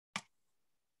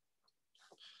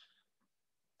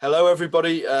Hello,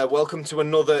 everybody. Welcome to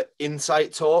another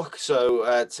Insight Talk.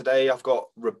 So today I've got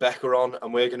Rebecca on,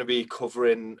 and we're going to be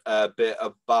covering a bit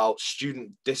about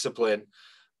student discipline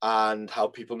and how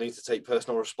people need to take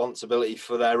personal responsibility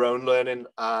for their own learning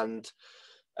and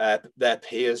their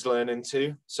peers' learning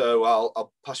too. So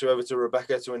I'll pass you over to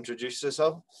Rebecca to introduce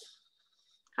herself.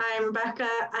 Hi, I'm Rebecca.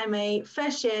 I'm a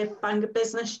first year Bangor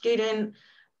business student,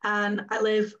 and I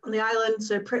live on the island,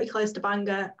 so pretty close to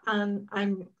Bangor, and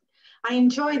I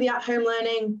enjoy the at-home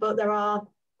learning, but there are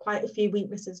quite a few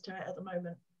weaknesses to it at the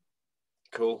moment.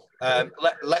 Cool.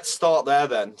 Let's start there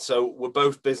then. So we're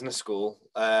both business school.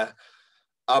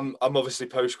 I'm obviously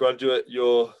postgraduate.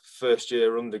 You're first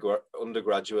year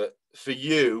undergraduate. For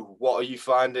you, what are you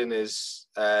finding is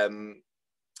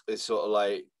sort of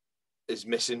like is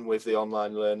missing with the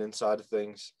online learning side of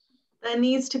things? There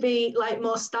needs to be like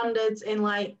more standards in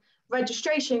like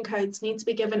registration codes need to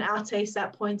be given at a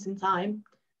set point in time.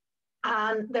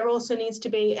 And there also needs to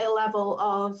be a level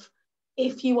of,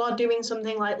 if you are doing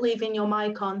something like leaving your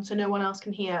mic on so no one else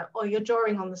can hear, or you're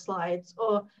drawing on the slides,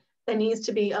 or there needs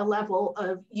to be a level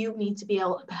of you need to be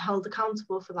held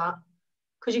accountable for that.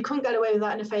 Because you couldn't get away with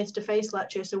that in a face-to-face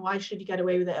lecture, so why should you get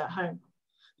away with it at home?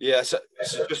 Yeah, so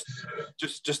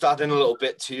just adding a little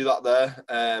bit to that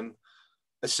there.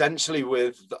 Essentially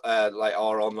with like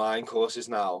our online courses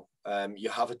now,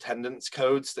 you have attendance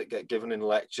codes that get given in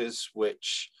lectures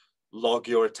which log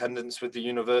your attendance with the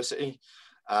university,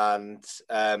 and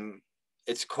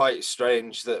it's quite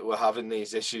strange that we're having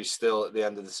these issues still at the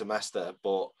end of the semester,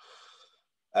 but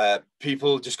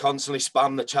people just constantly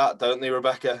spam the chat, don't they,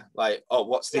 Rebecca? Like, oh,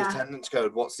 what's the attendance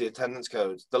code? What's the attendance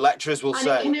code? The lecturers will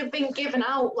say... And it can have been given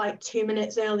out like 2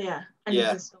 minutes earlier, and you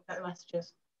can still get the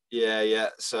messages. Yeah.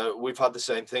 So we've had the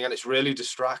same thing, and it's really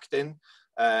distracting.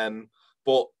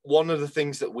 But one of the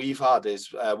things that we've had is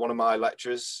one of my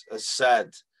lecturers has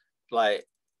said, like,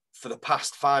 for the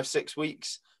past 5-6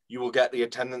 weeks, you will get the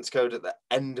attendance code at the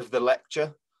end of the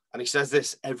lecture. And he says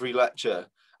this every lecture,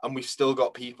 and we've still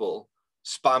got people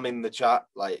spamming the chat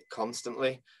like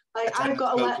constantly. Like, I've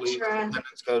got a lecturer,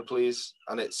 attendance code, please.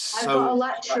 And it's I've got a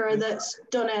lecturer that's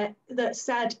done it, that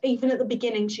said, even at the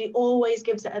beginning, she always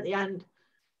gives it at the end.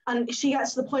 And she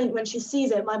gets to the point when she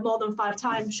sees it like more than 5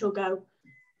 times, she'll go,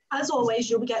 as always,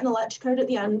 you'll be getting the lecture code at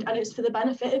the end, and it's for the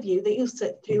benefit of you that you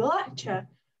sit through the lecture.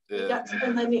 Yeah.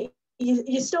 And then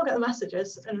you still get the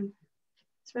messages, and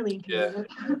it's really inconvenient.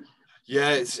 Yeah,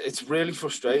 it's really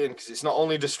frustrating because it's not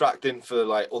only distracting for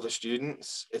like other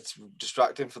students, it's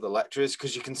distracting for the lecturers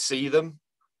because you can see them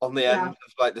on the end of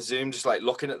like the Zoom, just like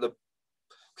looking at the,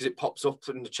 because it pops up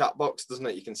in the chat box, doesn't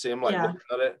it? You can see them like looking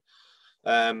at it.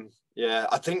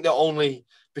 I think that only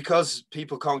because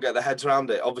people can't get their heads around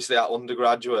it, obviously at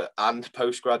undergraduate and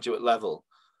postgraduate level,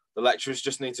 the lecturers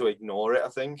just need to ignore it, I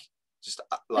think. Just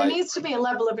like, there needs to be a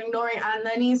level of ignoring it, and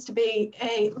there needs to be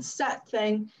a set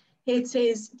thing. It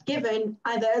is given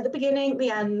either at the beginning, the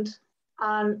end,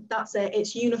 and that's it.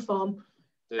 It's uniform.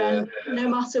 And no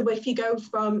matter if you go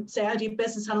from, say, I do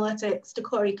business analytics to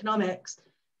core economics,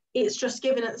 it's just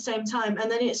given at the same time. And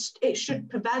then it should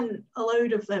prevent a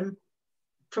load of them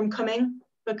from coming,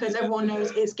 because everyone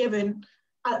knows it's given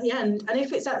at the end. And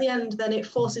if it's at the end, then it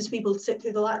forces people to sit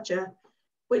through the lecture,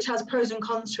 which has pros and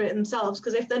cons to it themselves,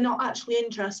 because if they're not actually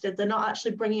interested, they're not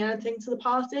actually bringing anything to the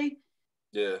party.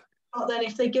 Yeah. But then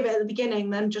if they give it at the beginning,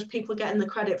 then just people getting the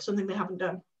credit for something they haven't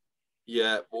done.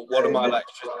 Yeah, well, one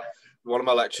of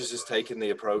my lecturers has taken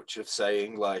the approach of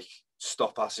saying, like,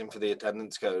 stop asking for the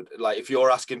attendance code. Like, if you're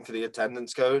asking for the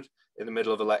attendance code in the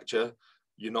middle of a lecture,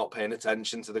 you're not paying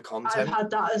attention to the content. I've had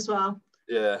that as well.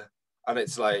 Yeah. And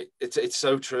it's like, it's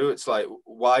so true. It's like,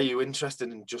 why are you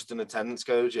interested in just an attendance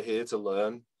code? You're here to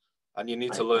learn, and you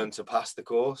need to learn to pass the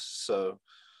course. So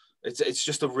it's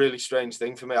just a really strange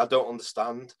thing for me. I don't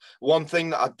understand. One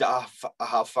thing that I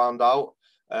have found out,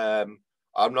 I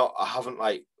haven't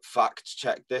like fact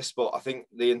checked this, but I think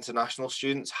the international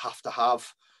students have to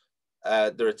have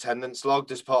their attendance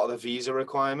logged as part of the visa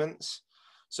requirements.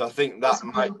 So I think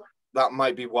that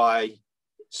might be why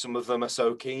some of them are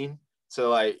so keen to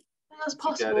like, that's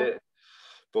possible. Get it.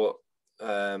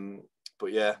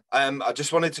 But yeah, I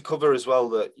just wanted to cover as well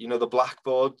that, you know, the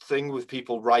Blackboard thing with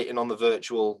people writing on the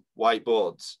virtual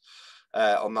whiteboards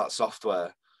on that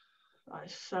software.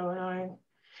 That's so annoying.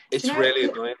 It's really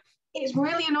annoying. It's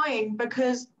really annoying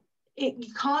because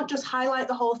you can't just highlight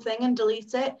the whole thing and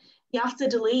delete it. You have to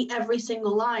delete every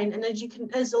single line, and as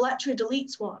the lecturer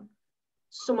deletes one,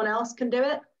 someone else can do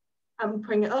it and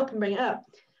bring it up.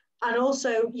 And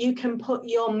also you can put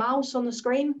your mouse on the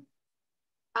screen,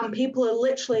 and people are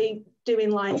literally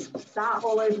doing like that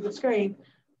all over the screen,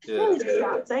 It's really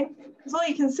distracting, because all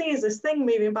you can see is this thing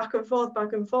moving back and forth,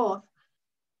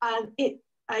 and it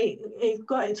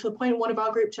got it to the point in one of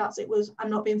our group chats, it was, I'm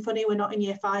not being funny, we're not in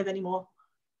year 5 anymore,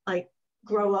 like,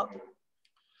 grow up.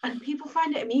 And people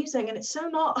find it amusing, and it's so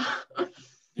not.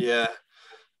 Yeah.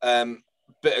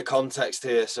 Bit of context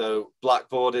here. So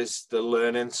Blackboard is the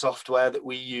learning software that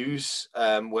we use,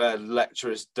 where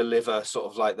lecturers deliver sort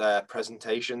of like their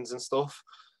presentations and stuff.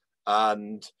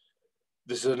 And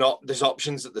there's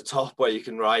options at the top where you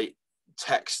can write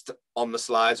text on the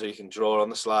slides, or you can draw on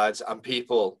the slides, and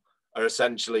people are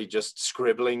essentially just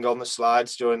scribbling on the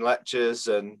slides during lectures.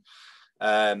 And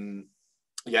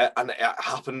yeah,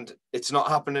 and it's not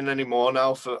happening anymore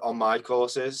now on my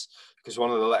courses, because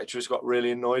one of the lecturers got really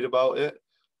annoyed about it.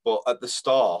 But at the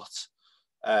start,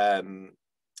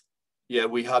 yeah,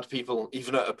 we had people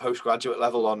even at a postgraduate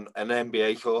level on an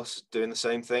MBA course doing the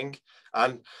same thing.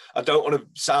 And I don't want to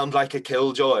sound like a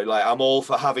killjoy, like I'm all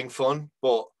for having fun,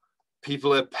 but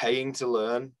people are paying to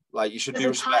learn. Like, you should be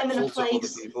respectful to other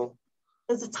people.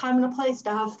 There's a time and a place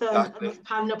to have fun, exactly. And there's a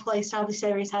time and a place to have a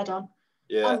serious head on.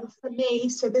 Yeah. And for me,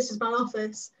 so this is my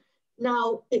office.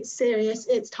 Now it's serious,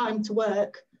 it's time to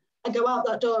work. I go out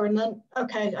that door and then,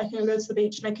 okay, I can go to the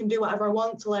beach and I can do whatever I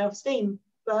want to lay off steam.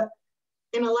 But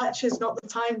in a lecture is not the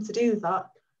time to do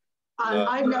that. And no.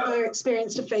 I've never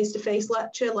experienced a face-to-face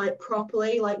lecture, like,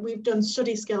 properly. Like, we've done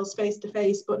study skills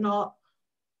face-to-face, but not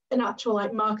an actual,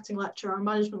 like, marketing lecture or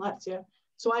management lecture.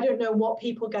 So I don't know what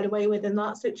people get away with in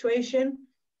that situation.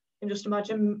 And just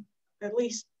imagine, at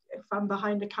least if I'm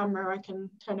behind a camera, I can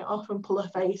turn it off and pull a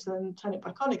face and turn it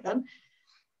back on again.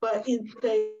 But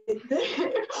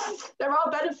there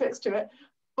are benefits to it.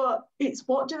 But it's,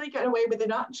 what do they get away with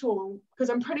in actual?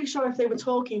 Because I'm pretty sure if they were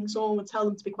talking, someone would tell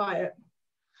them to be quiet.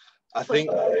 I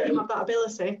think they have that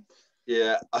ability.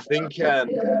 Yeah, I think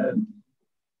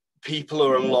people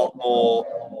are a lot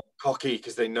more cocky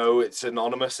because they know it's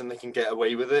anonymous and they can get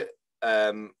away with it.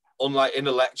 Unlike in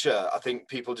a lecture, I think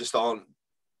people just aren't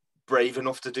brave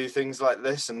enough to do things like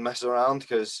this and mess around,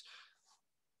 because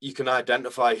you can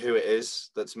identify who it is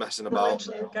that's messing about.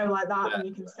 Literally go like that, yeah. And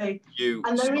you can see.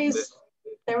 And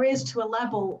there is to a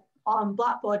level on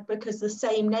Blackboard, because the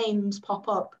same names pop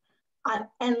up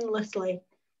endlessly.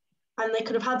 And they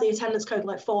could have had the attendance code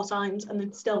like 4 times and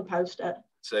they'd still post it.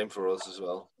 Same for us as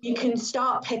well. You can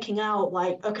start picking out,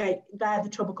 like, okay, they're the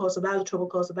trouble causer, they're the trouble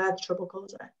causer, they're the trouble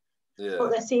causer. Yeah.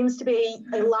 But there seems to be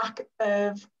a lack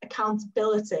of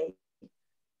accountability,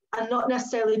 and not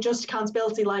necessarily just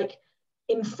accountability, like,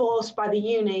 enforced by the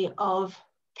uni of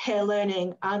peer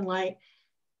learning and, like,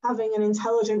 having an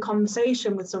intelligent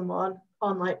conversation with someone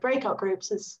on, like, breakout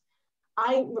groups.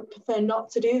 I prefer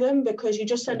not to do them, because you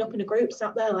just end up in a group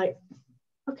sat there like,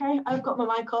 okay, I've got my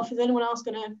mic off. Is anyone else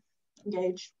going to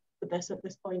engage with this at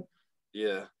this point?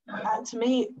 Yeah. To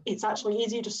me, it's actually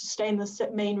easier just to stay in the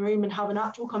main room and have an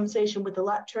actual conversation with the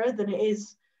lecturer than it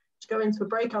is to go into a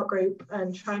breakout group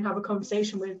and try and have a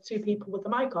conversation with 2 people with the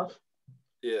mic off.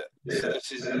 Yeah, so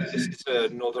this is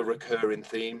another recurring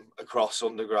theme across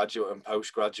undergraduate and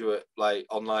postgraduate, like,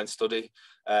 online study.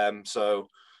 So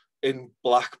in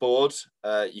Blackboard,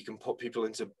 you can put people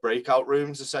into breakout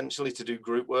rooms essentially to do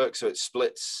group work. So it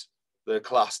splits the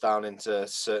class down into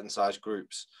certain size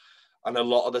groups. And a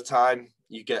lot of the time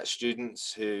you get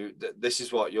students who, this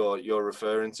is what you're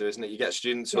referring to, isn't it? You get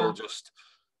students who will just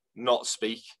not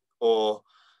speak, or,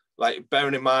 like,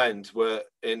 bearing in mind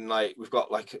we've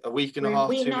got like a week and a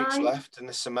half, 2 weeks left in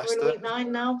this semester. We're in week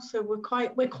 9 now, so we're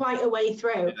quite a way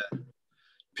through. Yeah.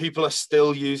 People are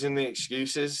still using the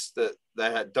excuses that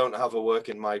they don't have a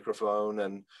working microphone,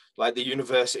 and, like, the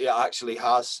university actually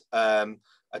has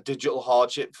a digital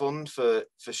hardship fund for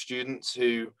students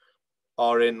who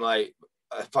are in, like,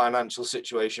 a financial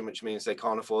situation, which means they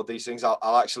can't afford these things.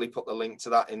 I'll actually put the link to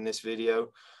that in this video,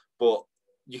 but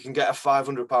you can get a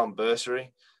 £500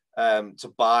 bursary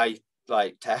to buy,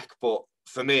 like, tech. But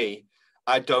for me,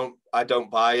 I don't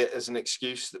buy it as an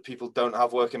excuse that people don't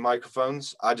have working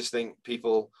microphones. I just think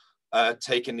people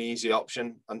taking the easy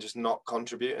option and just not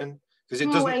contributing, because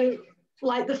it doesn't.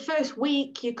 Like, the first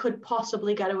week you could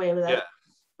possibly get away with it,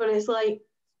 but it's like,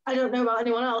 I don't know about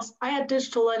anyone else. I had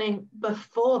digital learning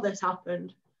before this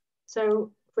happened.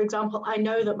 So, for example, I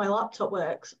know that my laptop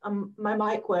works and my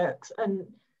mic works, and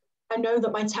I know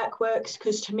that my tech works,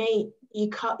 because to me, you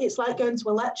can't. It's like going to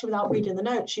a lecture without reading the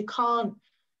notes. You can't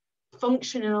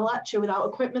function in a lecture without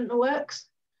equipment that works.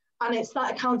 And it's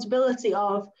that accountability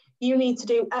of, you need to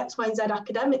do X, Y, and Z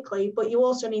academically, but you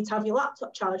also need to have your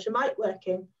laptop charged, your mic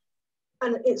working.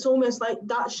 And it's almost like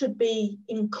that should be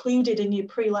included in your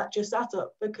pre-lecture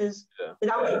setup, because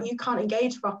without it, you can't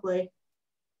engage properly.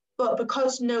 but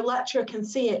because no lecturer can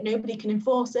see it, nobody can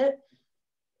enforce it.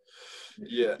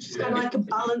 Yeah. It's kind of like a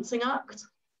balancing act.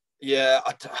 Yeah,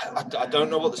 I don't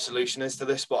know what the solution is to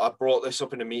this, but I brought this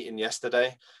up in a meeting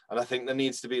yesterday, and I think there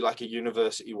needs to be like a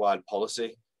university-wide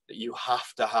policy that you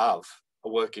have to have a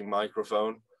working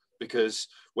microphone, because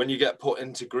when you get put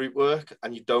into group work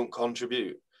and you don't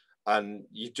contribute and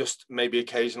you just maybe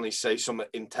occasionally say something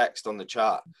in text on the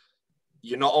chat,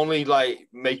 you're not only like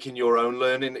making your own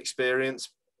learning experience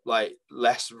like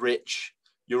less rich,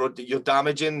 you're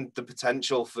damaging the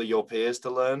potential for your peers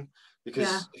to learn.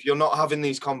 Because if you're not having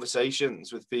these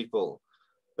conversations with people,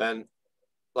 then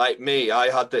like me, I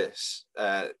had this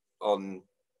in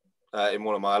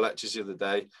one of my lectures the other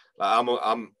day. Like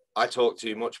I talk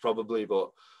too much probably,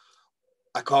 but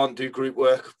I can't do group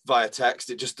work via text.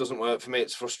 It just doesn't work for me.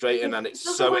 It's frustrating, and it's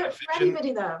so inefficient. It doesn't work for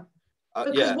anybody though,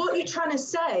 because what you're trying to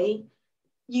say,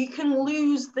 you can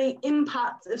lose the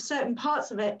impact of certain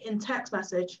parts of it in text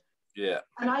message. Yeah.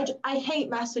 And I hate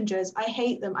messengers. I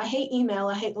hate them. I hate email.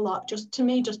 I hate the lot. Just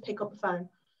pick up the phone.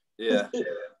 Yeah.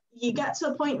 You get to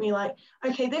a point where you're like,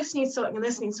 okay, this needs something, and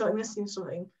this needs something, this needs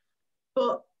something.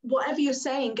 But whatever you're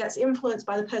saying gets influenced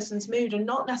by the person's mood and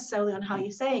not necessarily on how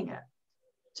you're saying it.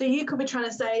 So you could be trying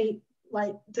to say,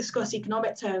 like, discuss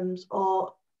economic terms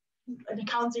or an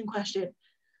accounting question.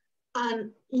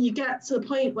 And you get to the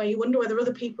point where you wonder whether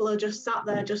other people are just sat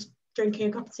there just drinking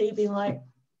a cup of tea being like,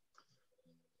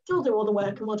 she'll do all the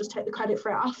work and we'll just take the credit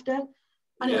for it after.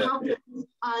 And it happens.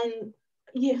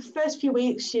 And first few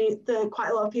weeks,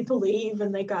 quite a lot of people leave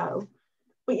and they go.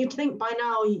 But you'd think by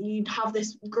now you'd have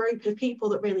this group of people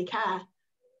that really care.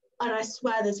 And I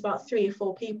swear there's about 3 or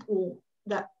 4 people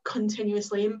that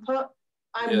continuously input.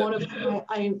 I'm one of them.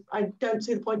 I don't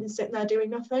see the point in sitting there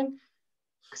doing nothing.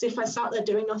 Because if I sat there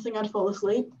doing nothing, I'd fall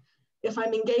asleep. If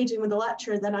I'm engaging with the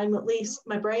lecturer, then I'm at least,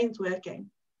 my brain's working.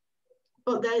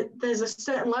 But there's a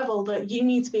certain level that you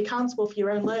need to be accountable for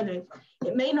your own learning.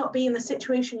 It may not be in the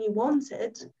situation you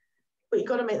wanted, but you've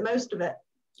got to make the most of it.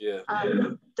 Yeah.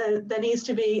 And there needs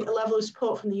to be a level of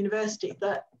support from the university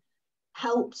that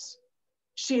helps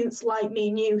students like me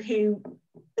and you who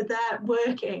are there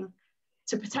working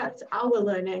to protect our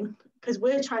learning, because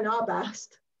we're trying our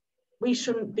best. We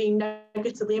shouldn't be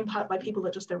negatively impacted by people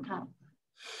that just don't care.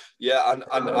 Yeah, and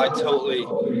I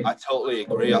totally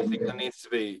agree. I think there needs to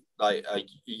be like a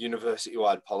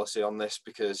university-wide policy on this,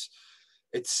 because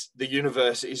it's the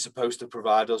university is supposed to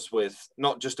provide us with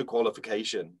not just a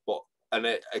qualification, but an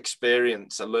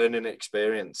experience, a learning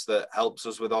experience that helps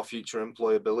us with our future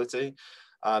employability.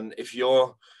 And if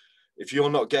you're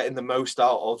not getting the most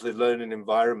out of the learning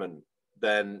environment,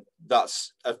 then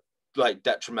that's like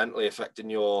detrimentally affecting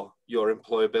your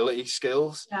employability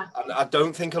skills. Yeah. And I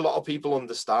don't think a lot of people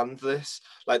understand this.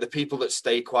 Like the people that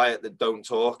stay quiet, that don't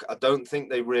talk, I don't think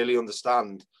they really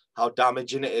understand how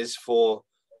damaging it is for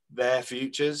their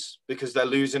futures, because they're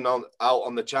losing out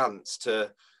on the chance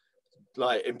to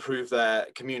like improve their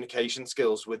communication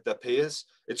skills with their peers.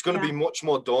 It's going to be much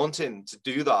more daunting to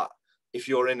do that if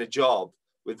you're in a job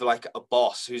with like a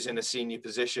boss who's in a senior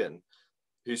position,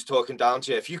 who's talking down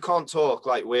to you. If you can't talk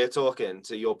like we're talking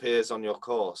to your peers on your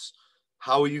course,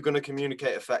 how are you going to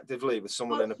communicate effectively with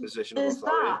someone in a position of authority?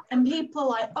 There's that, and people are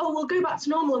like, oh, we'll go back to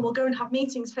normal and we'll go and have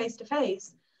meetings face to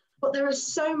face. But there are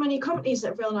so many companies that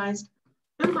have realised,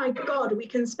 oh my God, we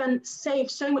can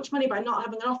save so much money by not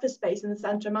having an office space in the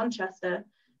centre of Manchester.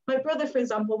 My brother, for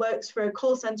example, works for a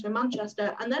call centre in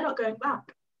Manchester and they're not going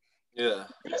back. Yeah.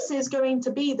 This is going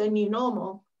to be the new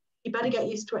normal. You better get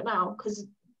used to it now, because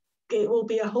it will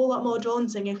be a whole lot more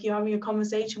daunting if you're having a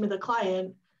conversation with a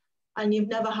client and you've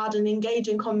never had an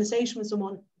engaging conversation with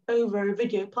someone over a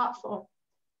video platform.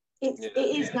 It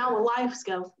is now a life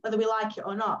skill, whether we like it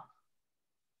or not.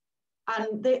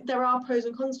 And there are pros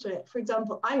and cons to it. For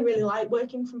example, I really like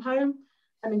working from home.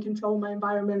 I'm in control of my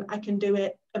environment. I can do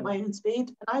it at my own speed,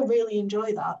 and I really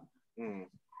enjoy that.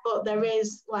 But there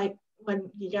is, like,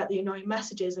 when you get the annoying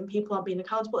messages and people aren't being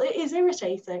accountable, it is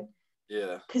irritating.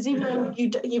 Yeah. Because even though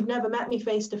you've never met me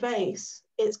face to face,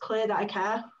 it's clear that I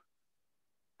care.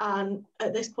 And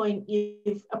at this point,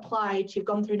 you've applied, you've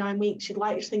gone through 9 weeks, you'd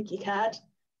like to think you cared.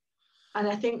 And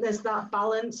I think there's that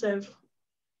balance of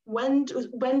when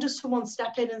does someone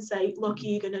step in and say, look, are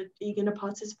you gonna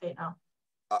participate now?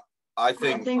 I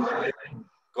think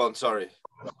go on, sorry.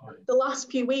 The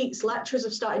last few weeks, lecturers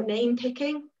have started name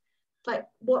picking. Like,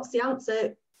 what's the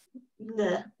answer?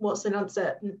 Nah. What's the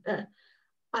answer? Nah.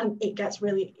 And it gets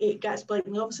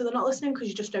blatantly obvious they're not listening because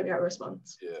you just don't get a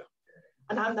response. Yeah.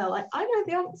 And I'm there like, I know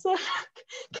the answer.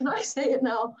 Can I say it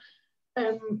now?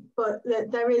 But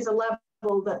there is a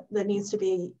level that there needs to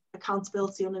be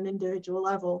accountability on an individual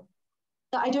level.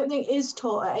 that I don't think is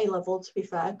taught at A-level, to be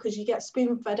fair, because you get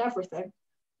spoon-fed everything.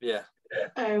 Yeah.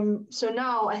 So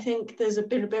now I think there's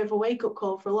been a bit of a wake-up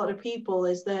call for a lot of people,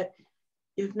 is that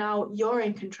you're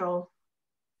in control,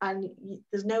 and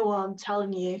there's no one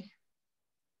telling you.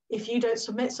 If you don't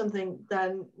submit something,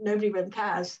 then nobody really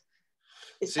cares.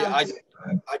 I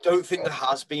don't think there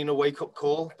has been a wake-up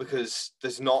call, because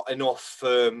there's not enough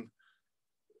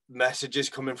messages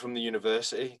coming from the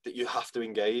university that you have to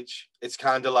engage. It's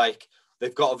kind of like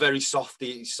they've got a very soft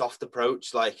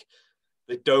approach. Like,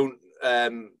 they don't,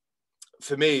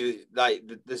 for me, like,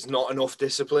 there's not enough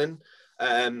discipline.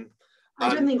 I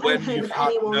don't think I've heard of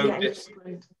anyone getting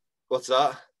disciplined. What's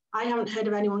that? I haven't heard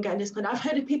of anyone getting disciplined. I've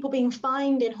heard of people being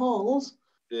fined in halls.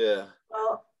 Yeah.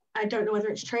 Well, I don't know whether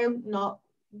it's true.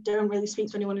 Don't really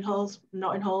speak to anyone in halls.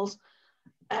 Not in halls.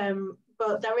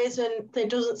 But there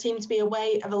doesn't seem to be a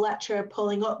way of a lecturer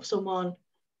pulling up someone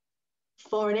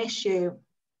for an issue,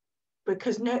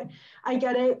 because I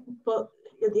get it, but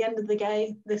at the end of the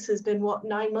day, this has been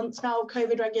 9 months now of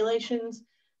COVID regulations.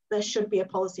 There should be a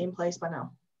policy in place by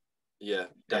now. Yeah,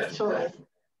 definitely.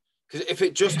 Because if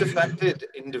it just affected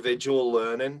individual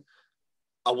learning,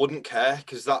 I wouldn't care,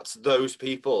 because that's those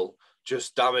people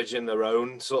just damaging their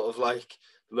own sort of like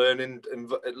learning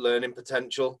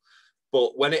potential.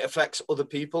 But when it affects other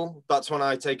people, that's when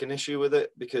I take an issue with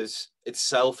it, because it's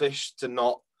selfish to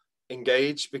not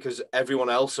engage, because everyone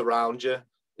else around you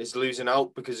is losing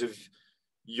out because of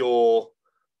your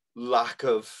lack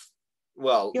of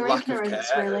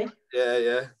ignorance, care. Really.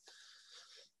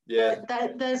 Yeah.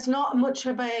 There's not much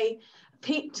of a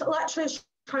lecturers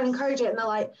try and encourage it, and they're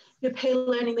like, your peer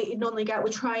learning that you'd normally get, we're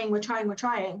trying.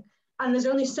 And there's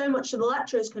only so much that the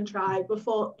lecturers can try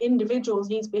before individuals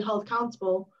need to be held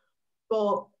accountable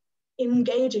for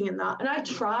engaging in that. And I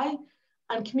try,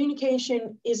 and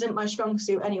communication isn't my strong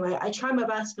suit anyway. I try my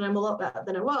best, and I'm a lot better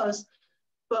than I was,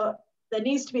 but there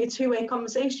needs to be a two-way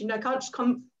conversation. I can't just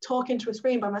come talk into a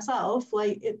screen by myself.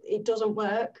 Like, it doesn't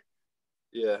work.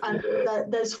 Yeah. And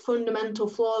there's fundamental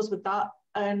flaws with that.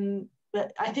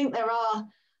 But I think there are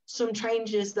some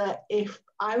changes that if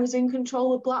I was in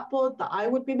control of Blackboard, that I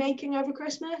would be making over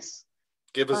Christmas.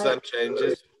 Give us them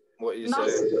changes. What are you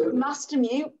saying? Master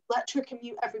mute. Lecturer can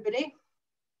mute everybody,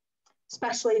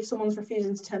 especially if someone's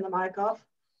refusing to turn the mic off.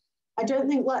 I don't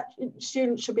think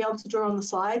students should be able to draw on the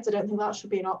slides. I don't think that should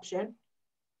be an option.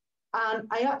 And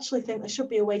I actually think there should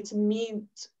be a way to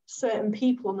mute certain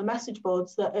people on the message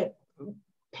boards that are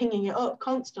pinging it up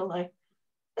constantly,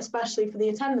 especially for the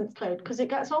attendance code, because it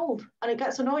gets old and it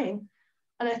gets annoying.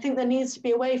 And I think there needs to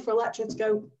be a way for a lecturer to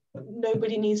go,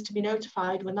 nobody needs to be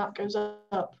notified when that goes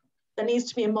up. There needs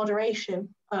to be a moderation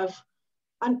of,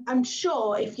 and I'm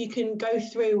sure if you can go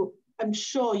through, I'm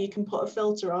sure you can put a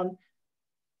filter on.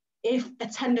 If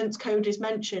attendance code is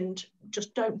mentioned,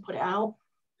 just don't put it out.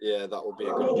 Yeah, that would be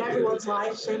a good. Make everyone's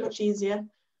life so much easier.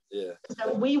 Yeah. Because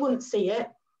then we wouldn't see it,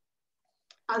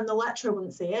 and the lecturer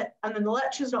wouldn't see it, and then the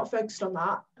lecturer's not focused on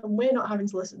that, and we're not having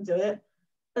to listen to it,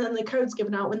 and then the code's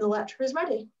given out when the lecturer is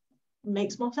ready. It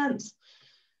makes more sense.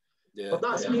 Yeah. But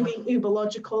that's me being uber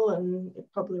logical, and it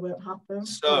probably won't happen.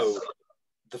 So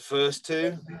the first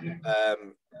two,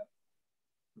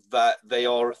 that they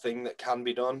are a thing that can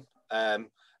be done.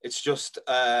 It's just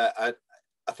I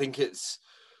think it's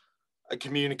a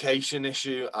communication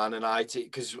issue and an IT,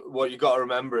 because what you got to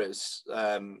remember is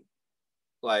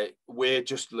like, we're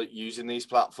just using these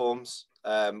platforms.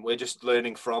 We're just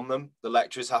learning from them. The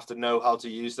lecturers have to know how to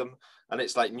use them, and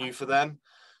it's like new for them.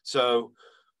 So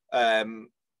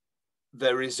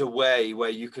there is a way where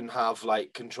you can have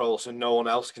like control, so no one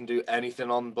else can do anything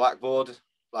on Blackboard.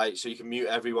 Like, so you can mute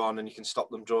everyone and you can stop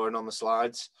them drawing on the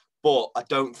slides. But I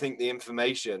don't think the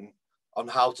information on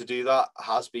how to do that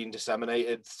has been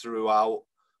disseminated throughout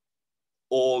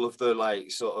all of the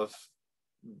like sort of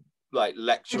like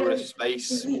lecturer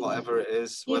space, whatever it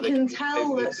is. You can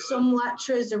tell that some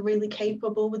lecturers are really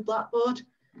capable with Blackboard,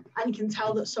 and you can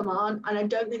tell that some aren't. And I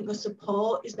don't think the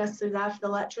support is necessarily there for the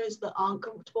lecturers that aren't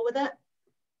comfortable with it.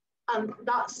 And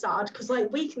that's sad, because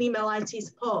like, we can email IT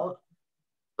support,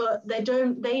 but they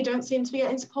don't seem to be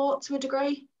getting support to a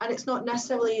degree. And it's not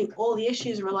necessarily all the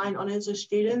issues reliant on us as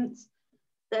students.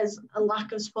 There's a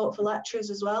lack of support for lecturers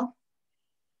as well.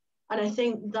 And I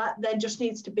think that there just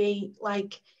needs to be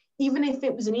like, even if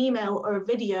it was an email or a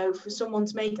video for someone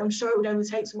to make, I'm sure it would only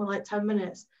take someone like 10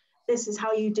 minutes. This is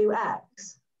how you do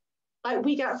X. Like,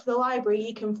 we get for the library,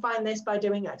 you can find this by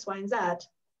doing X, Y, and Z.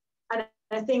 And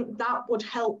I think that would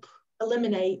help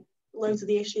eliminate loads of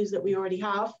the issues that we already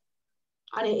have.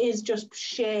 And it is just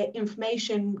sheer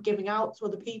information giving out to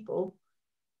other people.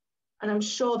 And I'm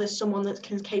sure there's someone that's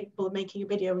capable of making a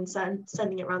video and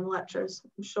sending it around the lecturers,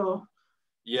 I'm sure.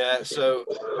 Yeah, so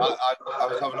I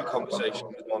was having a conversation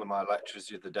with one of my lecturers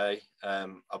the other day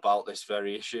about this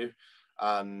very issue,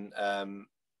 and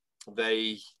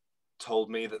they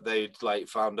told me that they'd like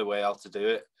found a way how to do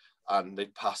it and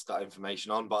they'd passed that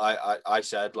information on. But I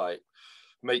said, like,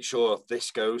 make sure this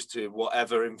goes to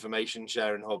whatever information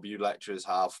sharing hub you lecturers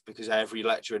have, because every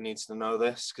lecturer needs to know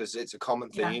this, because it's a common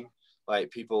theme,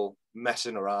 like people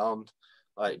messing around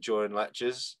like during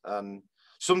lectures, and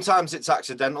sometimes it's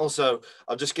accidental. So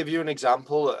I'll just give you an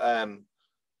example that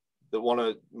one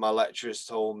of my lecturers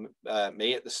told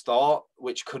me at the start,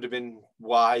 which could have been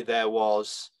why there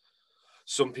was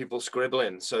some people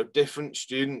scribbling. So different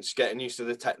students getting used to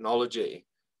the technology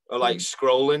are like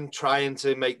scrolling, trying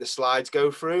to make the slides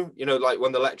go through, you know, like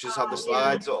when the lecturers have the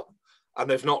slides up, and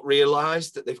they've not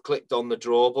realized that they've clicked on the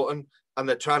draw button, and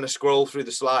they're trying to scroll through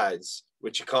the slides,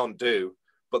 which you can't do,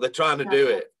 but they're trying to do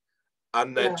it,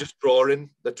 and they're just drawing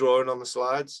on the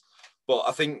slides. But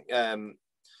I think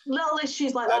little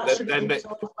issues like that should be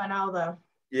solved by now, though.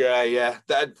 Yeah,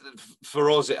 that for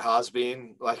us it has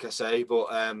been, like I say, but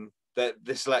that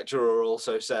this lecturer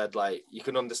also said, like, you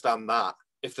can understand that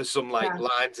if there's some like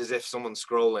lines as if someone's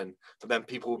scrolling, but then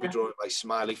people will be drawing like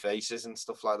smiley faces and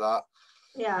stuff like that.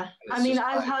 Yeah, I mean,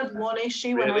 I've had one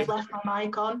issue when I've left my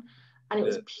mic on, and it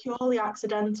was purely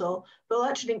accidental. But the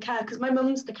lecturer didn't care, because my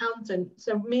mum's an accountant,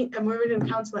 so me and we were in an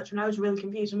accounting lecture, and I was really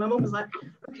confused. And my mum was like,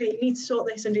 "Okay, you need to sort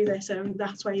this and do this, and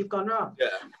that's where you've gone wrong." Yeah.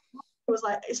 It was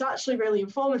like, it's actually really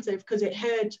informative, because it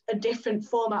heard a different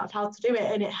format of how to do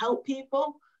it, and it helped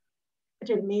people. I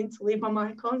didn't mean to leave my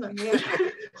mic on. I mean,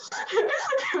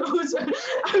 I was like,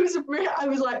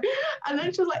 and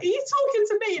then she was like, "Are you talking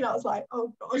to me?" And I was like,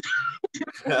 "Oh God."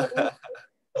 And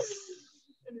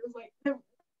it was like, there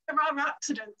are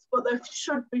accidents, but there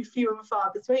should be few and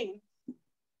far between.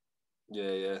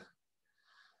 Yeah.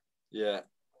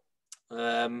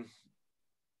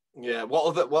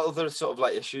 What other sort of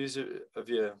like issues have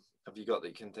you got that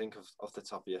you can think of off the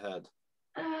top of your head?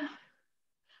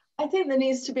 I think there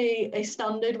needs to be a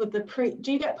standard with the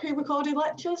do you get pre-recorded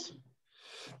lectures?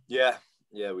 Yeah,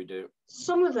 we do.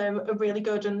 Some of them are really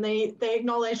good, and they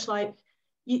acknowledge, like,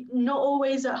 not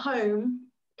always at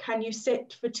home can you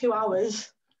sit for 2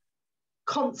 hours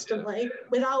constantly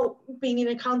without being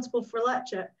accountable for a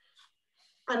lecture.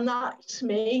 And that, to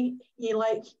me,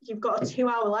 you've got a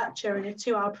 2-hour lecture and a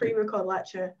 2-hour pre-record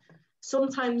lecture,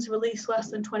 sometimes released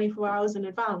less than 24 hours in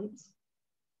advance.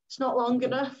 It's not long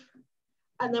enough.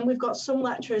 And then we've got some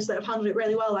lecturers that have handled it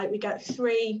really well. Like, we get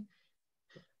 3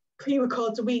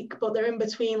 pre-records a week, but they're in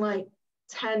between like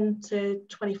 10 to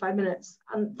 25 minutes.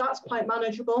 And that's quite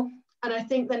manageable. And I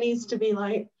think there needs to be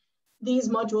like, these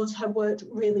modules have worked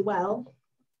really well.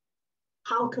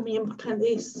 How can we implement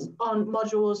this on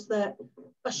modules that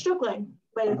are struggling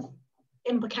with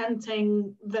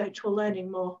implementing virtual learning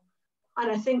more?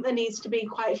 And I think there needs to be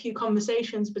quite a few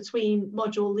conversations between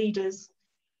module leaders.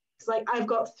 It's like, I've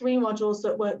got 3 modules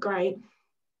that work great,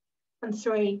 and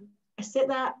 3, I sit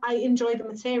there, I enjoy the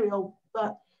material,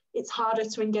 but it's harder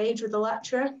to engage with the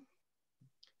lecturer.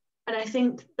 And I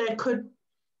think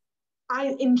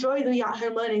I enjoy the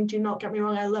at-home learning, do not get me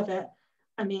wrong, I love it.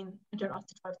 I mean, I don't have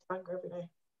to drive to Bangor every day.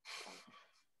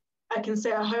 I can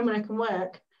stay at home and I can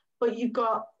work, but you've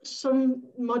got some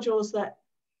modules that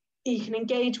you can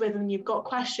engage with, and you've got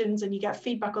questions and you get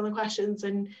feedback on the questions,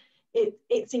 and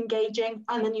it's engaging.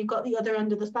 And then you've got the other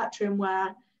end of the spectrum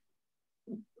where,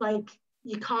 like,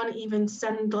 you can't even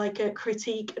send like a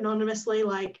critique anonymously,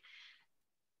 like,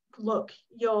 look,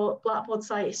 your Blackboard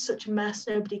site is such a mess,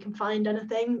 nobody can find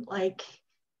anything. Like,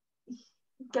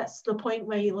 gets to the point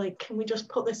where you're like, can we just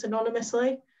put this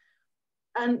anonymously?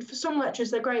 And for some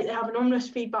lecturers, they're great, they have anonymous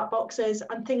feedback boxes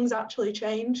and things actually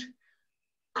change.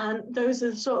 And those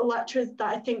are the sort of lecturers that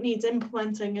I think needs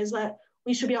implementing, is that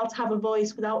we should be able to have a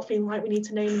voice without feeling like we need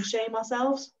to name and shame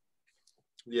ourselves.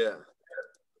 Yeah,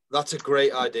 that's a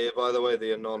great idea, by the way,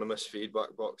 the anonymous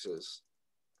feedback boxes,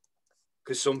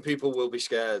 because some people will be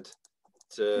scared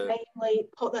to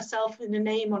put themselves in a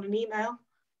name on an email.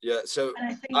 Yeah, so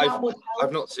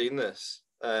I've not seen this.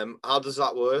 How does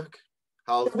that work?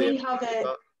 How so we have it.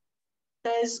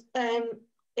 There's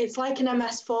it's like an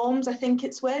MS Forms, I think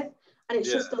it's with, and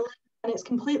it's just a link, and it's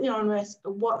completely anonymous.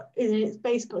 It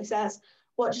basically says,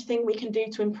 what do you think we can do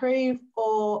to improve,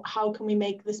 or how can we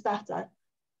make this better?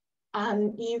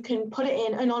 And you can put it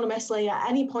in anonymously at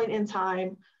any point in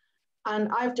time. And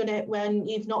I've done it when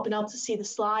you've not been able to see the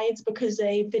slides because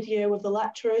a video of the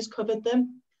lecturers covered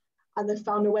them, and they've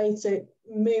found a way to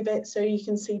move it so you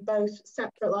can see both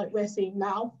separate like we're seeing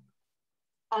now.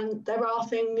 And there are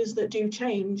things that do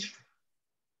change.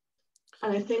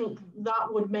 And I think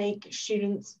that would make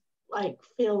students like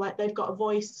feel like they've got a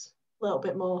voice a little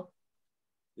bit more.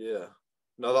 Yeah,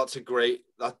 no, that's a great,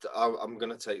 I'm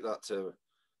going to take that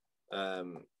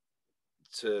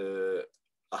to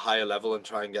a higher level and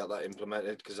try and get that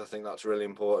implemented, because I think that's really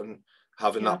important,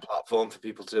 having that platform for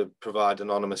people to provide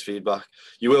anonymous feedback.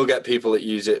 You will get people that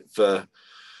use it for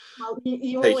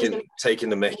taking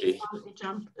the mickey.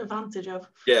 Advantage of.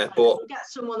 Yeah, like, but you get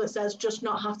someone that says just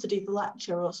not have to do the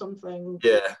lecture or something.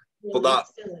 Yeah, really but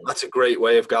that's a great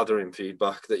way of gathering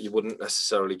feedback that you wouldn't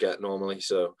necessarily get normally.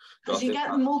 So because you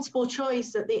get multiple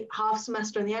choice at the half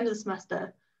semester and the end of the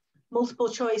semester, multiple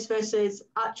choice versus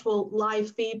actual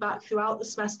live feedback throughout the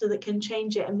semester that can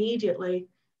change it immediately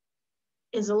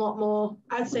is a lot more,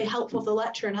 I'd say, helpful for the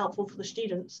lecturer and helpful for the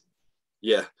students.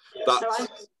 Yeah, so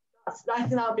I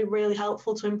think that would be really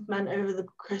helpful to implement over the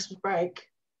Christmas break.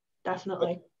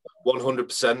 Definitely.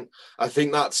 100%. I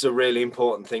think that's a really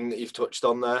important thing that you've touched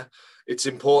on there. It's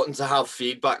important to have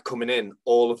feedback coming in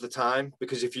all of the time,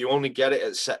 because if you only get it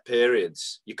at set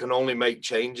periods, you can only make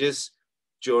changes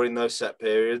during those set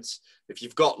periods. If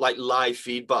you've got like live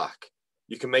feedback,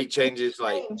 you can make changes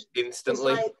like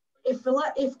instantly. It's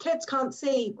like if kids can't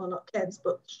see, well, not kids,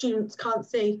 but students can't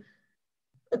see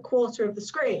a quarter of the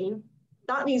screen,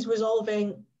 that needs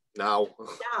resolving now,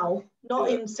 not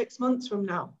in 6 months from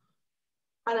now.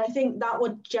 And I think that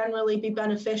would generally be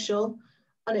beneficial,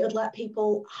 and it would let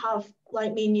people have,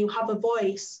 like me and you, have a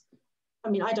voice. I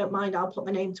mean, I don't mind, I'll put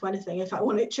my name to anything if I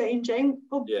want it changing,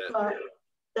 but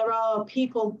there are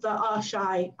people that are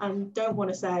shy and don't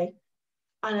want to say,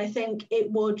 and I think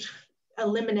it would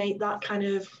eliminate that kind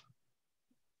of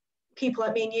people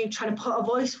like me and you trying to put a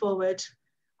voice forward,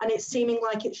 and it's seeming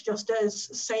like it's just us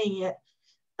saying it,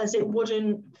 as it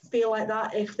wouldn't feel like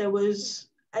that if there was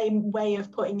a way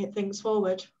of putting things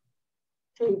forward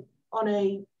on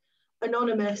a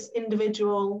anonymous,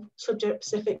 individual,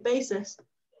 subject-specific basis.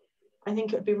 I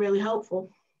think it would be really helpful.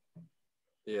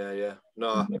 Yeah.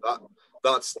 No,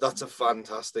 that's a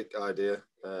fantastic idea,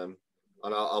 and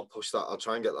I'll push that. I'll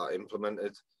try and get that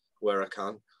implemented where I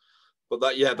can. But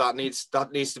that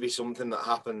needs to be something that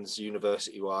happens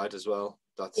university-wide as well.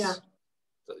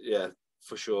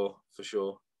 For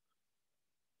sure.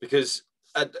 Because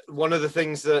one of the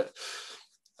things that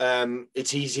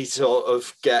it's easy to sort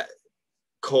of get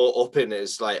caught up in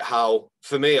is like how,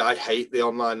 for me, I hate the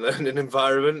online learning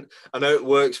environment. I know it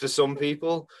works for some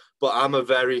people, but I'm a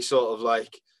very sort of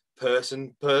like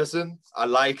person. I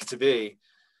like to be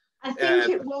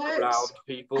around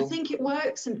people. I think it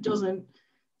works and it doesn't.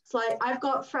 It's like I've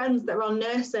got friends that are on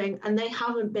nursing and they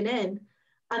haven't been in,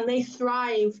 and they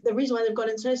thrive. The reason why they've got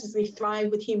into nursing is they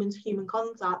thrive with human-to-human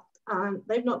contact, and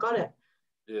they've not got it.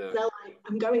 Yeah. They're like,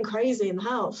 I'm going crazy in the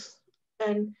house.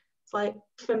 And it's like,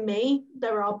 for me,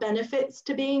 there are benefits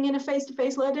to being in a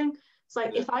face-to-face learning. It's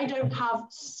like, if I don't have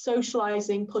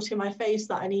socializing put in my face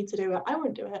that I need to do it, I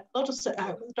won't do it. I'll just sit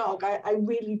out with the dog. I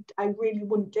really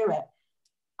wouldn't do it.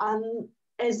 And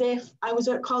as if I was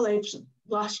at college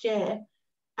last year,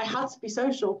 I had to be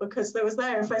social because there was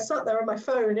there. If I sat there on my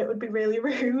phone, it would be really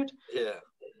rude. Yeah.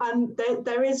 And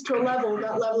there is, to a level,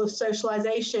 that level of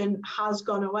socialization has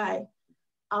gone away.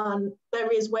 And there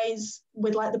is ways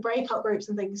with like the breakout groups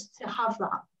and things to have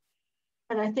that.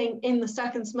 And I think in the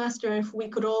second semester, if we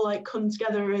could all like come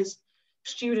together as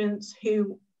students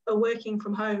who are working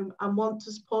from home and want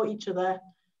to support each other,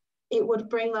 it would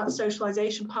bring that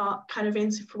socialization part kind of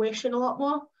into fruition a lot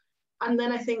more. And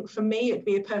then I think for me, it'd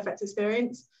be a perfect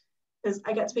experience because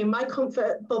I get to be in my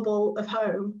comfort bubble of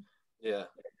home. Yeah.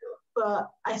 But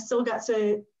I still get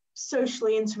to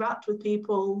socially interact with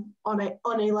people on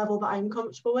a level that I'm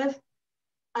comfortable with.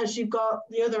 As you've got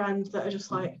the other end that are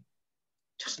just like,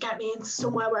 just get me into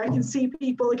somewhere where I can see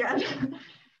people again.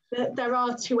 There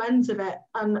are two ends of it.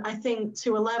 And I think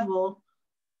to a level,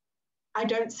 I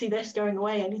don't see this going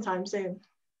away anytime soon.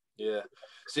 Yeah.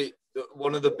 See,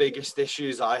 one of the biggest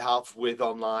issues I have with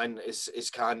online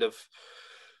is kind of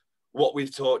what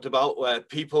we've talked about, where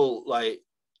people, like,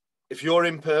 if you're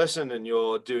in person and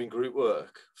you're doing group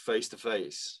work face to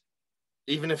face,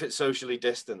 even if it's socially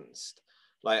distanced,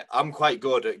 like, I'm quite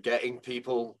good at getting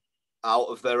people out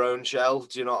of their own shell.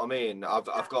 Do you know what I mean?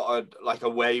 I've got a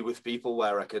way with people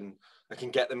where I can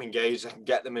get them engaged, I can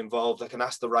get them involved, I can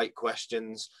ask the right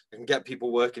questions, I can get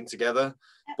people working together.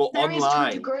 But there online,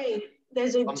 is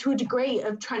to a degree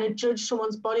of trying to judge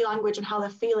someone's body language and how they're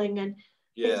feeling, and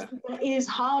it is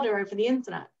harder over the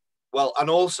internet. Well, and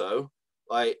also,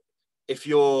 like, if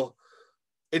you're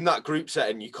in that group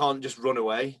setting, you can't just run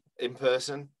away in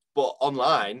person, but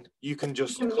online you can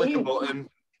just click a button,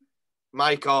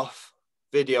 mic off,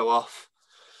 video off,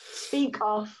 speak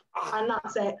off, and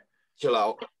that's it. Chill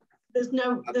out.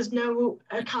 There's no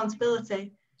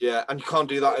accountability. Yeah, and you can't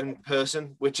do that in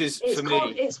person, which is for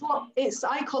me.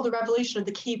 I call the revolution of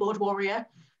the keyboard warrior.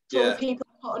 So people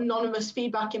put anonymous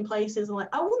feedback in places and like,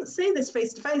 I wouldn't say this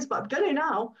face to face, but I'm gonna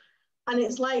now. And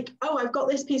it's like, oh, I've got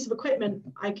this piece of equipment.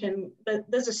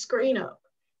 There's a screen up.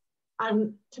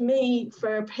 And to me,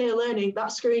 for peer learning,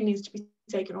 that screen needs to be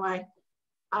taken away.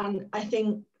 And I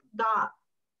don't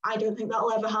think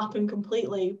that'll ever happen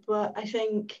completely, but I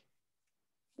think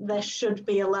there should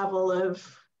be a level of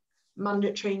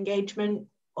mandatory engagement,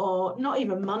 or not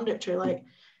even mandatory, like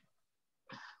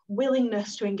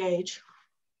willingness to engage.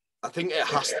 I think it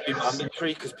has to be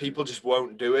mandatory because people just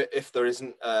won't do it if there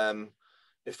isn't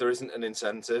an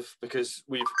incentive, because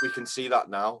we can see that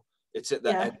now. It's at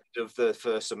the end of the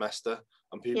first semester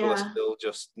and people are still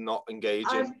just not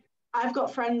engaging. I've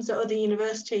got friends at other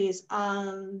universities,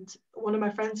 and one of my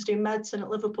friends is doing medicine at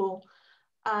Liverpool,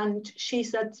 and she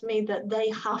said to me that they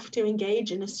have to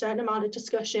engage in a certain amount of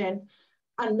discussion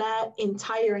and their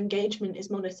entire engagement is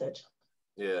monitored.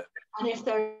 Yeah. And if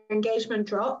their engagement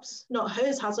drops, not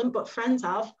hers hasn't, but friends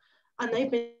have, and they've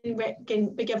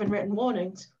been given written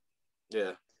warnings.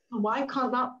 Yeah. Why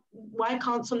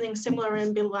can't something similar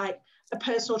and be like a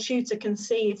personal tutor can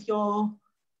see if your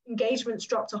engagement's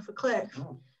dropped off a cliff?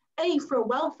 For a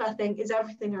welfare thing, is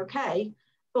everything okay?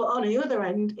 But on the other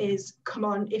end is, come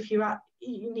on, if you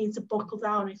need to buckle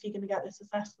down if you're going to get this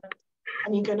assessment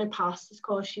and you're going to pass this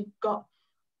course,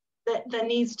 there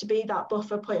needs to be that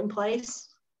buffer put in place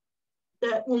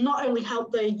that will not only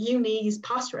help the uni's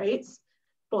pass rates,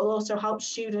 but will also help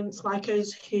students like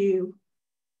us who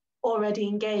already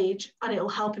engage, and it'll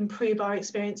help improve our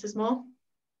experiences more.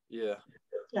 Yeah,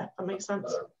 that makes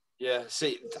sense. Yeah,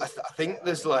 see, I think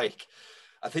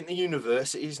I think the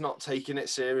university's not taking it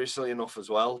seriously enough as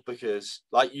well, because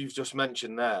like you've just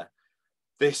mentioned there,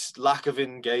 this lack of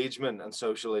engagement and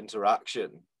social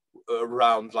interaction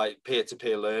around like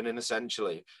peer-to-peer learning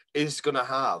essentially is going to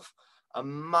have a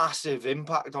massive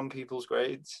impact on people's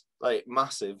grades, like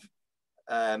massive,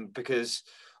 because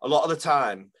a lot of the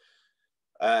time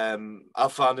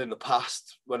I've found in the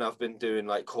past when I've been doing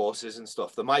like courses and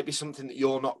stuff, there might be something that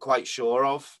you're not quite sure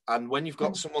of, and when you've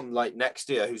got someone like next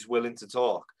to you who's willing to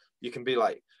talk, you can be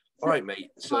like, all right mate,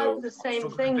 so the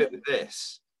same thing with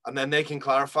this, and then they can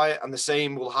clarify it, and the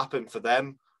same will happen for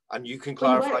them, and you can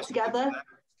clarify it together.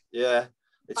 Yeah,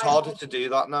 it's harder to do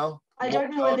that now. I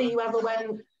don't know whether you ever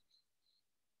went.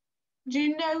 Do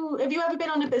you know? Have you ever been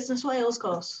on a business Wales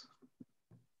course?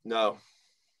 No.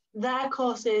 Their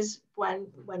courses, when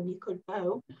you could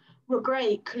go, were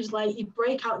great because like you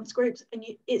break out into groups, and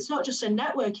it's not just a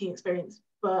networking experience,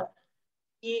 but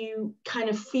you kind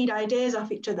of feed ideas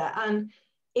off each other, and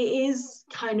it is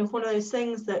kind of one of those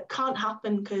things that can't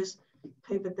happen because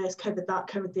COVID this, COVID that,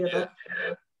 COVID the other.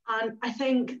 Yeah. And I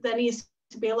think there needs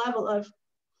to be a level of,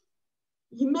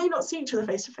 you may not see each other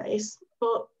face to face,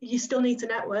 but you still need to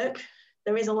network.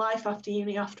 There is a life after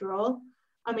uni after all.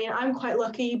 I mean, I'm quite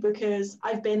lucky because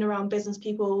I've been around business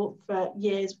people for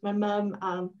years. My mum,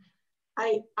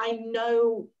 I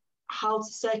know how to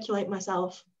circulate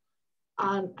myself,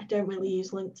 and I don't really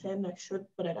use LinkedIn. I should,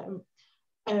 but I don't.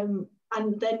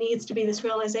 And there needs to be this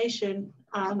realization,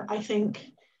 and I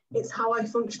think it's how I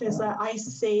function is that I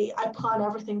plan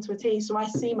everything to a T. So I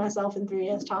see myself in 3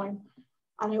 years' time,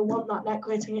 and I want that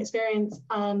networking experience.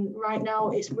 And right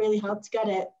now, it's really hard to get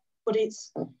it, but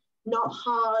it's not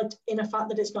hard in the fact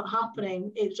that it's not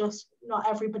happening. It's just not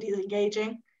everybody's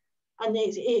engaging, and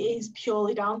it is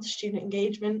purely down to student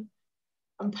engagement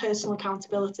and personal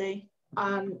accountability.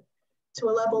 And to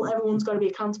a level, everyone's got to be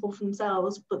accountable for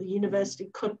themselves, but the university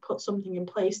could put something in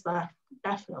place there,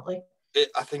 definitely.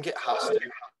 I think it has to,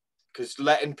 because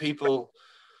letting people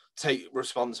take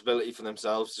responsibility for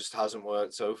themselves just hasn't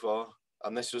worked so far.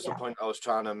 And this was the point I was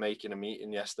trying to make in a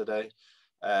meeting yesterday.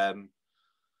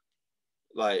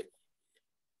 Like,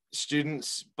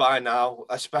 students by now,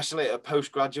 especially at a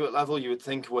postgraduate level, you would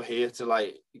think we're here to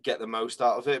like get the most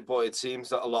out of it, but it seems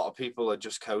that a lot of people are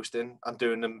just coasting and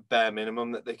doing the bare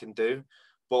minimum that they can do.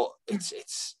 But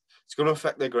it's going to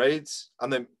affect their grades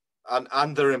and their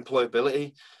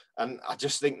employability. And I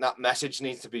just think that message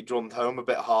needs to be drummed home a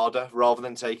bit harder rather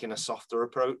than taking a softer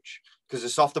approach, because the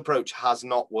soft approach has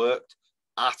not worked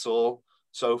at all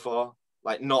so far.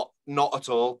 Like not at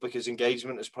all, because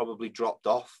engagement has probably dropped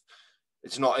off.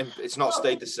 It's not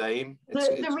stayed the same.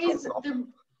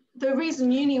 The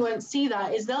reason uni won't see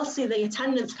that is they'll see the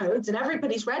attendance codes and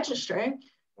everybody's registering,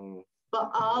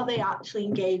 but are they actually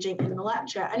engaging in the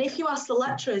lecture? And if you ask the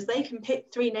lecturers, they can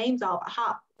pick 3 names out of a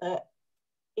hat that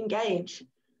engage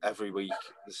every week.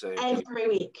 The same every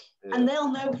week, and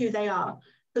they'll know who they are.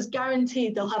 because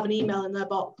guaranteed they'll have an email in their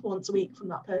box once a week from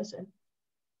that person.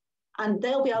 And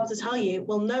they'll be able to tell you,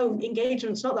 well, no,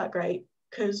 engagement's not that great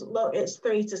because look, it's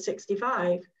 3 to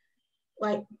 65.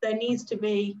 Like there needs to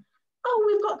be, oh,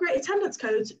 we've got great attendance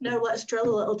codes. No, let's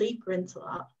drill a little deeper into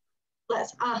that.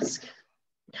 Let's ask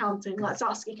accounting, let's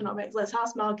ask economics, let's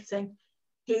ask marketing,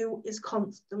 who is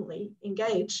constantly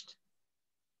engaged.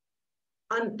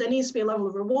 And there needs to be a level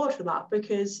of reward for that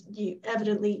because you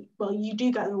evidently, well, you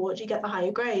do get the rewards, you get the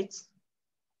higher grades.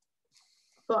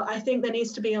 But I think there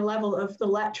needs to be a level of the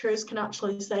lecturers can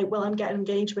actually say, well, I'm getting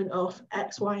engagement of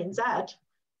X, Y, and Z,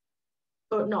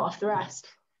 but not off the rest,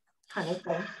 kind of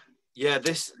thing. Yeah,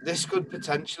 this could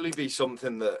potentially be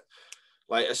something that,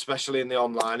 like, especially in the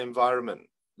online environment,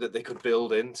 that they could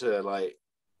build into, like,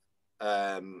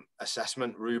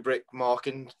 assessment rubric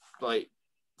marking, like,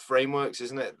 frameworks,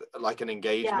 isn't it? Like an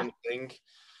engagement thing,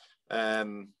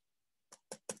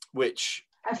 which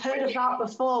I've heard of that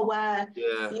before, where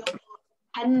your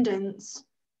attendance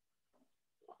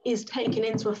is taken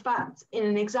into effect in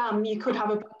an exam. You could have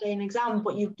a bad day in exam,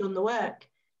 but you've done the work.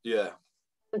 Yeah.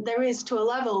 There is to a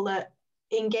level that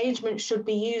engagement should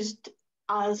be used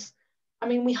as, I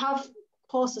mean, we have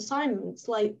course assignments,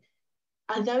 like,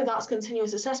 although that's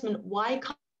continuous assessment, why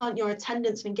can't your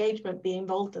attendance and engagement be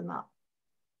involved in that?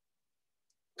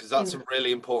 Because that's a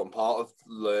really important part of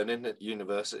learning at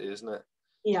university, isn't it?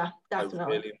 Yeah, definitely. A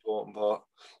really important part.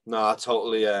 No, I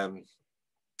totally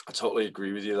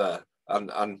agree with you there. And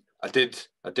I did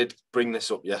bring this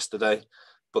up yesterday,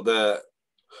 but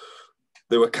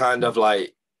they were kind of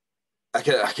like, I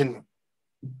can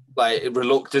like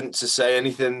reluctant to say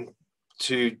anything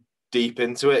too deep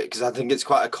into it because I think it's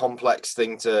quite a complex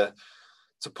thing to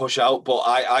push out. But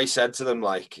I said to them,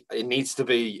 like, it needs to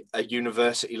be a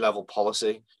university level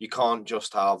policy. You can't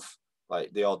just have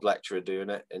like the odd lecturer doing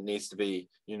it. It needs to be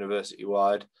university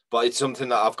wide. But it's something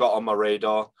that I've got on my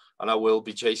radar and I will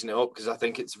be chasing it up because I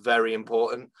think it's very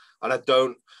important. And I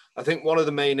think one of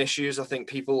the main issues I think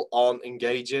people aren't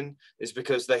engaging is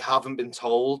because they haven't been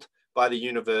told by the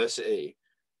university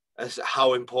as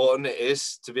how important it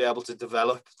is to be able to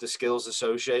develop the skills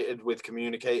associated with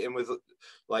communicating with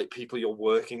like people you're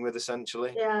working with,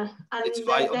 essentially. Yeah, and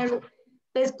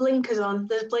there's blinkers on.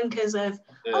 There's blinkers of,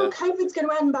 oh, COVID's going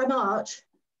to end by March.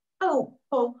 Oh,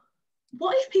 well,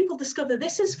 what if people discover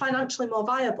this is financially more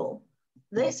viable?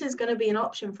 This is going to be an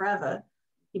option forever.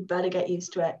 You better get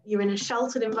used to it. You're in a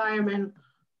sheltered environment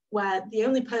where the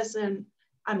only person,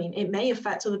 I mean, it may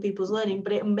affect other people's learning,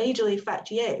 but it majorly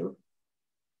affect you.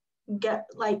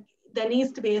 There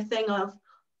needs to be a thing of,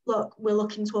 look, we're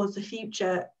looking towards the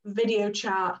future, video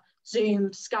chat, Zoom,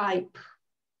 Skype,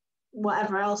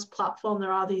 whatever else platform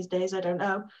there are these days, I don't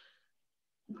know.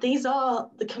 These are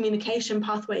the communication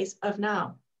pathways of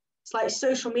now. It's like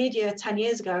social media 10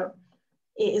 years ago.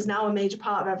 It is now a major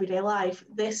part of everyday life.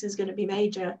 This is going to be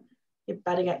major. You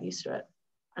better get used to it.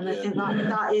 And I think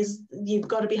that is, you've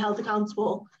got to be held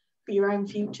accountable for your own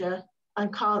future.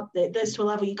 And there's to a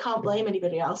level you can't blame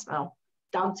anybody else now.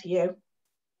 Down to you.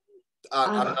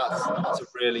 And that's a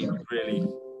really, really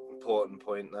important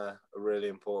point there. A really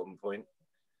important point.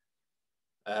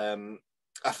 I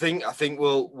think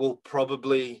we'll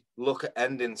probably look at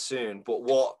ending soon. But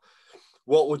what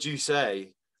would you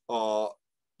say are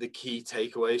the key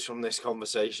takeaways from this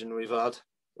conversation we've had?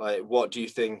 Like, what do you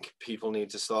think people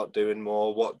need to start doing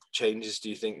more? What changes do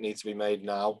you think need to be made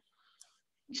now?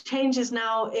 Changes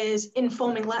now is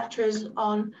informing lecturers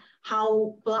on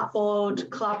how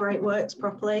Blackboard Collaborate works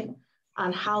properly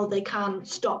and how they can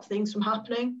stop things from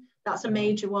happening. That's a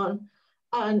major one.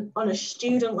 And on a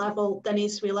student level, there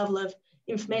needs to be a level of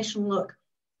information. Look,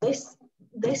 this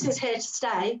is here to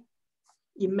stay.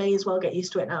 You may as well get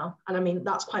used to it now. And I mean,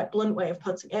 that's quite a blunt way of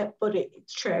putting it, but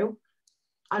it's true.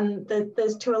 And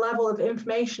there's to a level of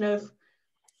information of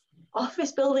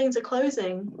office buildings are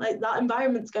closing, like that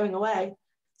environment's going away.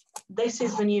 This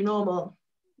is the new normal.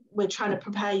 We're trying to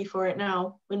prepare you for it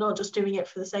now. We're not just doing it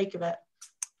for the sake of it.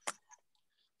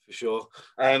 For sure.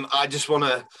 I just want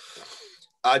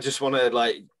to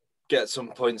like get some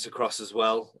points across as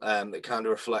well that kind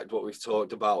of reflect what we've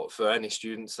talked about for any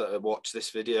students that watch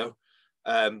this video.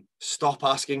 Stop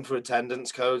asking for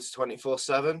attendance codes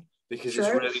 24/7 because it's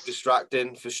really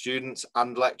distracting for students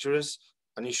and lecturers,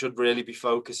 and you should really be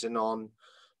focusing on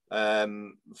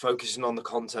the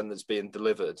content that's being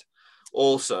delivered.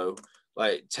 Also,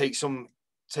 like take some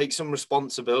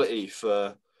responsibility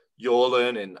for your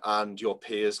learning and your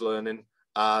peers' learning,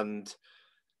 and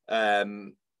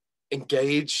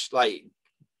engage. Like,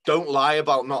 don't lie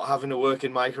about not having a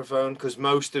working microphone, because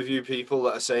most of you people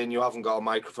that are saying you haven't got a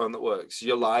microphone that works,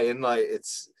 you're lying. Like,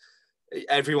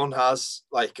 everyone has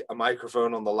like a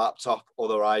microphone on the laptop or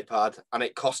their iPad, and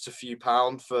it costs a few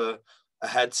pounds for a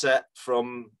headset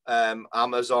from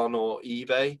Amazon or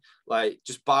eBay. Like,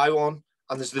 just buy one.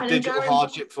 And there's the Digital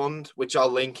Hardship Fund, which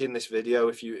I'll link in this video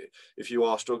if you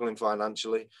are struggling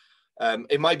financially.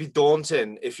 It might be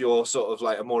daunting if you're sort of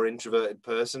like a more introverted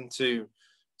person to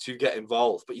get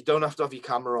involved, but you don't have to have your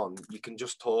camera on. You can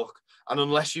just talk. And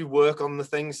unless you work on the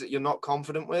things that you're not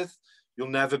confident with, you'll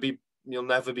never be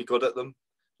good at them.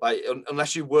 Like,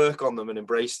 unless you work on them and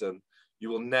embrace them, you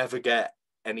will never get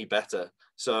any better.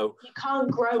 So you can't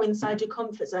grow inside your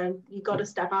comfort zone. You got to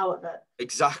step out of it.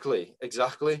 Exactly.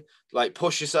 Like,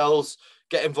 push yourselves,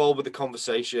 get involved with the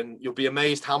conversation. You'll be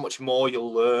amazed how much more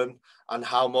you'll learn, and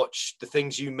how much the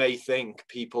things you may think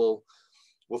people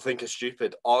will think are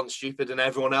stupid aren't stupid, and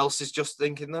everyone else is just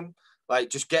thinking them. Like,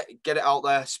 just get it out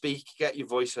there, speak, get your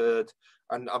voice heard,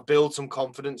 and build some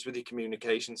confidence with your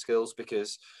communication skills,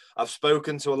 because I've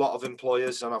spoken to a lot of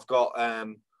employers, and I've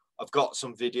got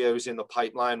some videos in the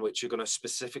pipeline which are going to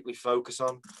specifically focus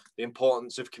on the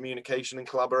importance of communication and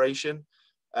collaboration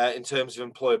in terms of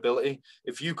employability.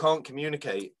 If you can't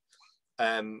communicate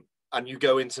and you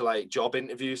go into like job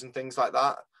interviews and things like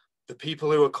that, the people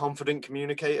who are confident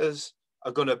communicators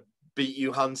are going to beat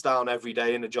you hands down every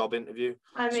day in a job interview.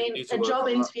 I mean, a job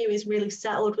interview is really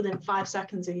settled within 5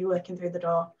 seconds of you working through the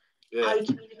door. Yeah. How you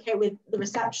communicate with the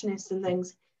receptionists and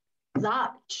things,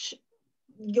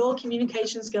 your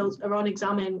communication skills are on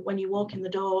examine when you walk in the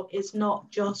door. It's not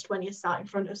just when you're sat in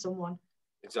front of someone.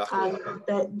 Exactly.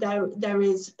 There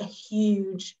is a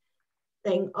huge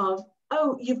thing of,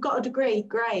 oh, you've got a degree,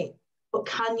 great, but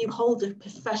can you hold a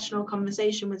professional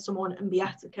conversation with someone and be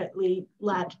ethically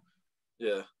led?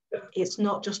 Yeah. It's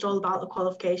not just all about the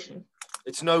qualification.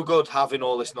 It's no good having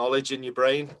all this knowledge in your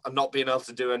brain and not being able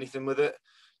to do anything with it.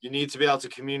 You need to be able to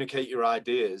communicate your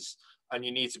ideas, and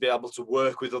you need to be able to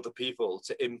work with other people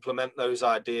to implement those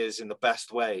ideas in the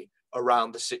best way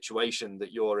around the situation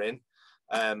that you're in.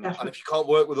 And if you can't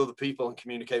work with other people and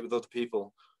communicate with other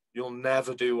people, you'll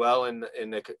never do well in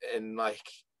like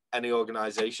any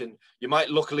organization. You might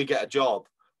luckily get a job,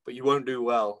 but you won't do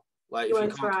well. Like, if you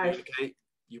can't communicate,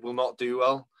 you will not do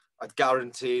well. I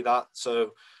guarantee that.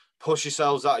 So push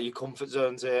yourselves out of your comfort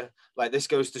zones here. Like, this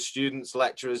goes to students,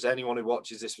 lecturers, anyone who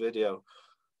watches this video,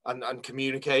 and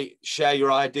communicate, share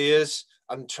your ideas,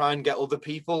 and try and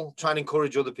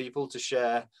encourage other people to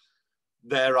share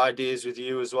their ideas with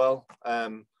you as well.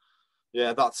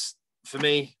 That's, for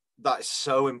me, that is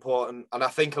so important. And I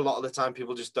think a lot of the time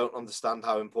people just don't understand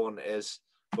how important it is.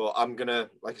 But I'm gonna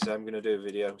do a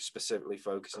video specifically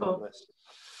focusing on this.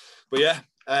 But yeah,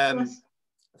 I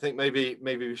think maybe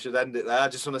we should end it there. I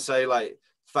just want to say, like,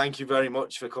 thank you very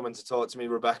much for coming to talk to me,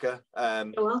 Rebecca.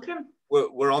 You're welcome.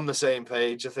 We're on the same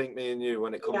page, I think, me and you,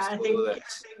 when it comes to all of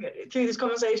this. I think through this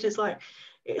conversation,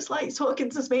 it's like talking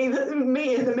to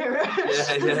me in the mirror.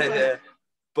 Yeah.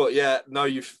 But yeah, no,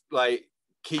 you've like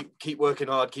keep working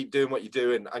hard, keep doing what you're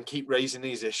doing, and keep raising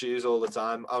these issues all the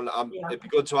time. It'd be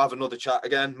good to have another chat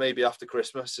again, maybe after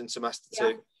Christmas in semester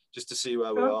 2, just to see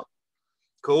where we are.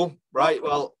 Cool. Right.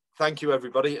 Well, thank you,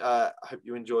 everybody. I hope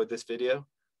you enjoyed this video.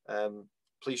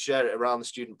 Please share it around the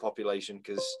student population,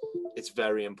 because it's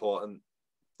very important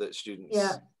that students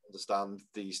understand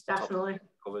these topics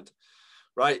covered.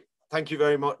 Right. Thank you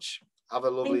very much. Have a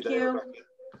lovely day, Rebecca.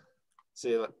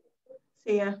 See you.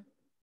 See ya.